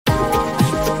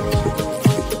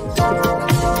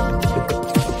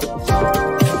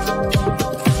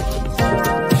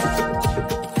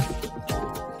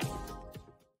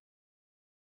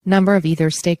Number of Ether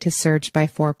staked has surged by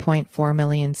 4.4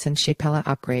 million since Shapella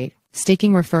upgrade.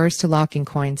 Staking refers to locking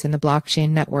coins in the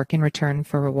blockchain network in return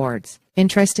for rewards.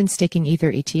 Interest in staking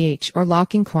Ether ETH or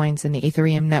locking coins in the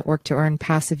Ethereum network to earn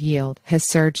passive yield has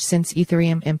surged since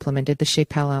Ethereum implemented the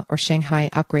Shapella or Shanghai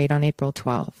upgrade on April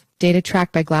 12. Data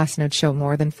tracked by Glassnode show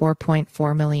more than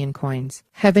 4.4 million coins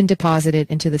have been deposited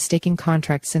into the staking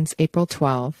contract since April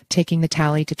 12, taking the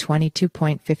tally to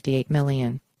 22.58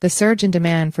 million. The surge in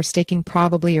demand for staking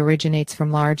probably originates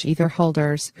from large Ether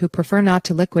holders who prefer not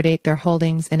to liquidate their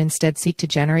holdings and instead seek to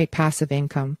generate passive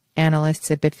income,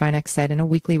 analysts at Bitfinex said in a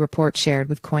weekly report shared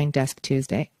with CoinDesk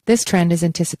Tuesday. This trend is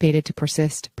anticipated to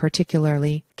persist,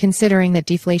 particularly considering that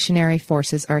deflationary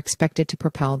forces are expected to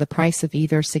propel the price of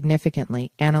Ether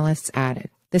significantly, analysts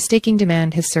added. The staking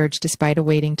demand has surged despite a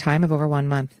waiting time of over 1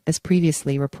 month, as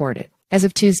previously reported. As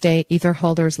of Tuesday, Ether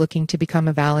holders looking to become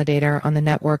a validator on the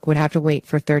network would have to wait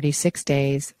for 36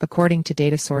 days, according to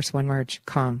data source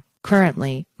OneMerge.com.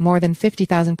 Currently, more than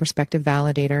 50,000 prospective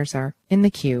validators are in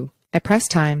the queue. At press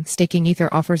time, staking Ether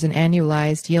offers an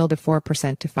annualized yield of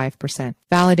 4% to 5%.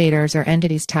 Validators are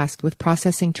entities tasked with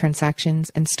processing transactions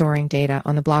and storing data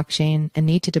on the blockchain and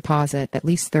need to deposit at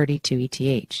least 32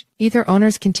 ETH. Ether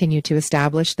owners continue to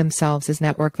establish themselves as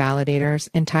network validators,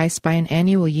 enticed by an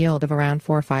annual yield of around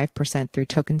 4 or 5% through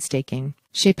token staking.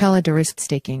 Shapella de-risked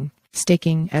staking.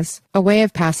 Staking, as a way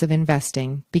of passive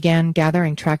investing, began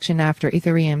gathering traction after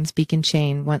Ethereum's beacon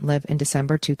chain went live in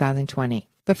December 2020.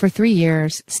 But for 3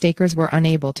 years, stakers were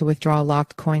unable to withdraw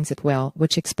locked coins at will,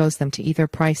 which exposed them to Ether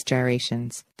price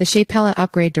gyrations. The Shapella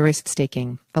upgrade de-risked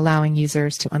staking, allowing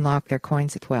users to unlock their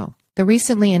coins at will. The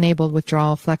recently enabled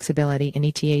withdrawal flexibility in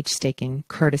ETH staking,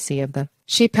 courtesy of the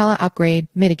Shapella upgrade,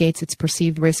 mitigates its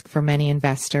perceived risk for many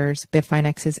investors,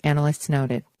 Bitfinex's analysts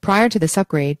noted. Prior to this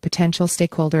upgrade, potential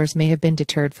stakeholders may have been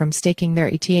deterred from staking their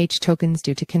ETH tokens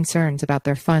due to concerns about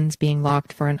their funds being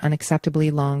locked for an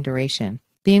unacceptably long duration.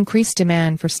 The increased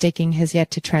demand for staking has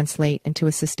yet to translate into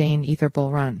a sustained Ether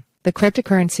bull run. The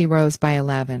cryptocurrency rose by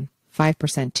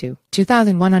 11.5% to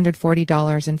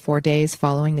 $2,140 in 4 days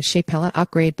following the Shapella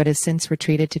upgrade, but has since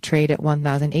retreated to trade at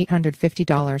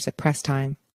 $1,850 at press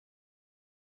time.